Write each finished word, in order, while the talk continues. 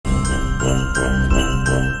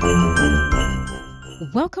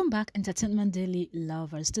Welcome back, Entertainment Daily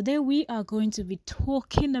lovers. Today we are going to be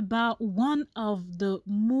talking about one of the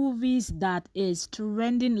movies that is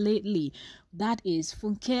trending lately. That is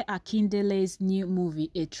Funke Akindele's new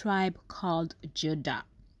movie, A Tribe Called Judah.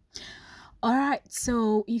 Alright,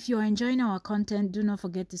 so if you're enjoying our content, do not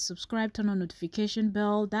forget to subscribe, turn on notification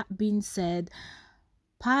bell. That being said,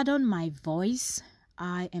 pardon my voice.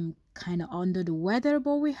 I am kind of under the weather,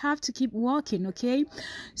 but we have to keep walking, okay?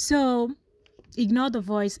 So ignore the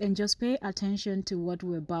voice and just pay attention to what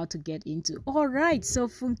we're about to get into. All right, so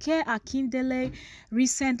Funke Akindele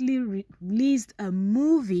recently released a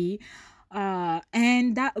movie,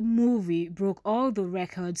 and that movie broke all the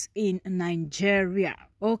records in Nigeria.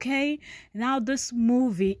 Okay, now this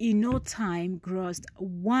movie in no time grossed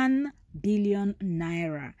 1 billion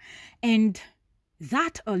naira, and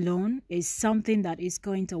that alone is something that is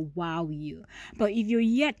going to wow you. But if you're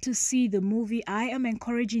yet to see the movie, I am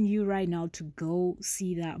encouraging you right now to go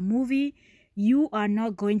see that movie. You are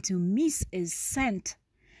not going to miss a cent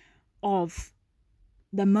of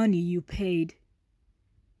the money you paid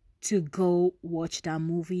to go watch that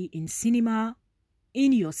movie in cinema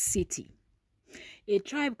in your city. A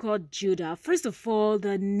Tribe Called Judah. First of all,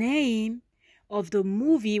 the name of the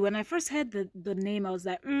movie, when I first heard the name, I was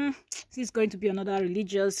like, this is going to be another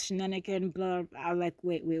religious shenanigan, blah. I was like,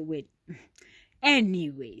 wait.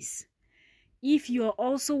 Anyways, if you're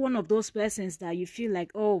also one of those persons that you feel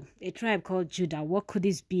like, oh, A Tribe Called Judah, what could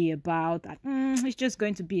this be about? It's just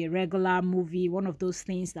going to be a regular movie, one of those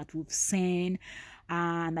things that we've seen,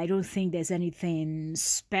 and I don't think there's anything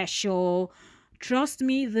special. Trust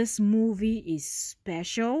me, this movie is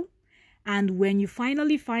special. And when you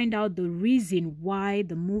finally find out the reason why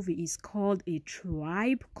the movie is called A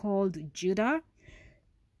Tribe Called Judah,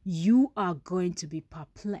 you are going to be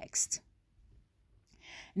perplexed.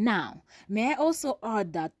 Now, may I also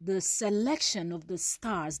add that the selection of the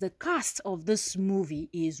stars, the cast of this movie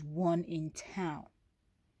is one in town.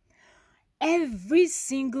 Every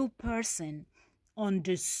single person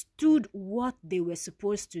understood what they were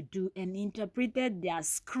supposed to do and interpreted their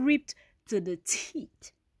script to the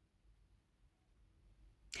teeth.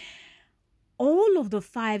 All of the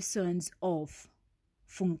 5 sons of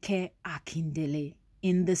Funke Akindele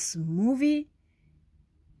in this movie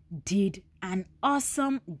did an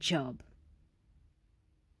awesome job.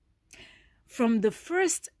 From the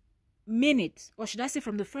first minute, or should I say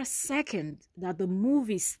from the first second that the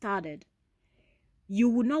movie started, you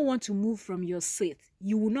would not want to move from your seat.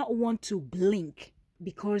 You would not want to blink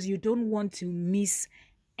because you don't want to miss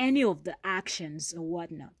any of the actions or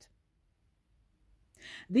whatnot.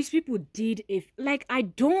 These people did, I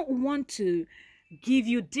don't want to give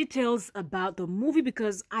you details about the movie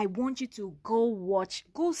because I want you to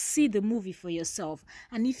go see the movie for yourself.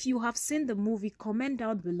 And if you have seen the movie, comment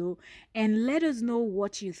down below and let us know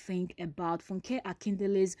what you think about Funke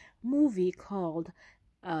Akindele's movie called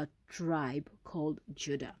A Tribe Called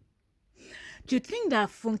Judah. Do you think that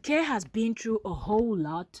Funke has been through a whole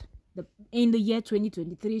lot? In the year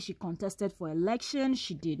 2023, she contested for election.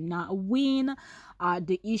 She did not win.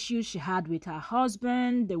 The issues she had with her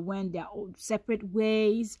husband, they went their own separate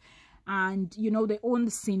ways. And, they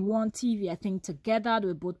owned Scene One TV, I think, together. They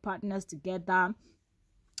were both partners together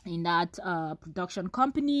in that production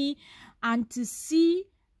company. And to see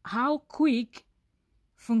how quick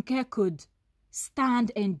Funke could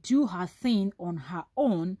stand and do her thing on her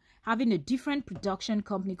own, having a different production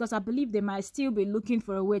company, because I believe they might still be looking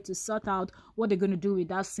for a way to sort out what they're going to do with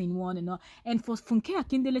that Scene One and all. And for Funke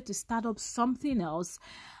Akindele to start up something else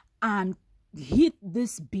and hit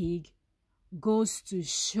this big goes to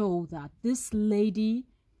show that this lady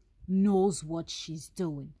knows what she's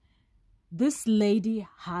doing. This lady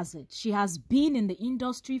has it. She has been in the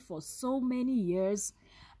industry for so many years,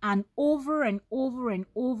 and over and over and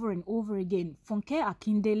over and over again, Funke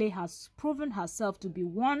Akindele has proven herself to be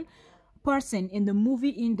one person in the movie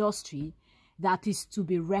industry that is to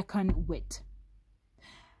be reckoned with.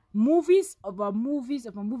 Movies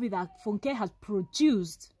that Funke has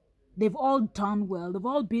produced, they've all done well. They've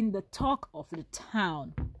all been the talk of the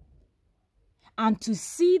town. And to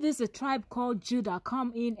see this A Tribe Called Judah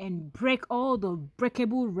come in and break all the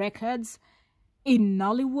breakable records in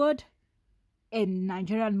Nollywood, in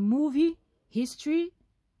Nigerian movie history,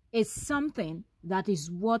 is something that is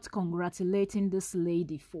worth congratulating this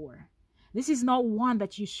lady for. This is not one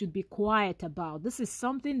that you should be quiet about. This is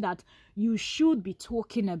something that you should be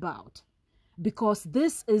talking about, because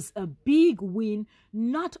this is a big win,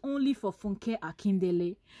 not only for Funke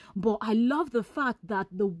Akindele, but I love the fact that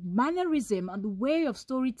the mannerism and the way of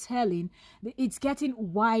storytelling, it's getting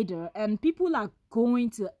wider, and people are going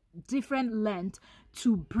to different length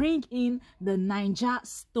to bring in the Naija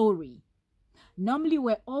story. Normally,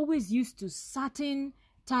 we're always used to certain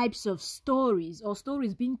types of stories or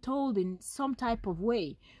stories being told in some type of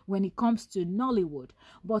way when it comes to Nollywood.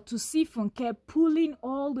 But to see Funke pulling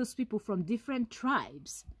all those people from different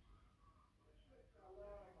tribes,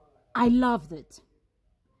 I loved it.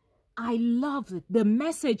 I loved it. The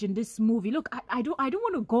message in this movie. Look, I don't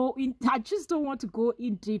want to go in. I just don't want to go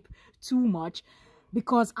in deep too much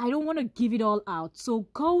because I don't want to give it all out. So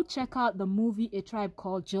go check out the movie A Tribe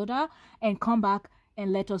Called Joda and come back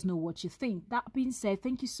and let us know what you think. That being said,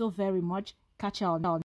 thank you so very much. Catch you on.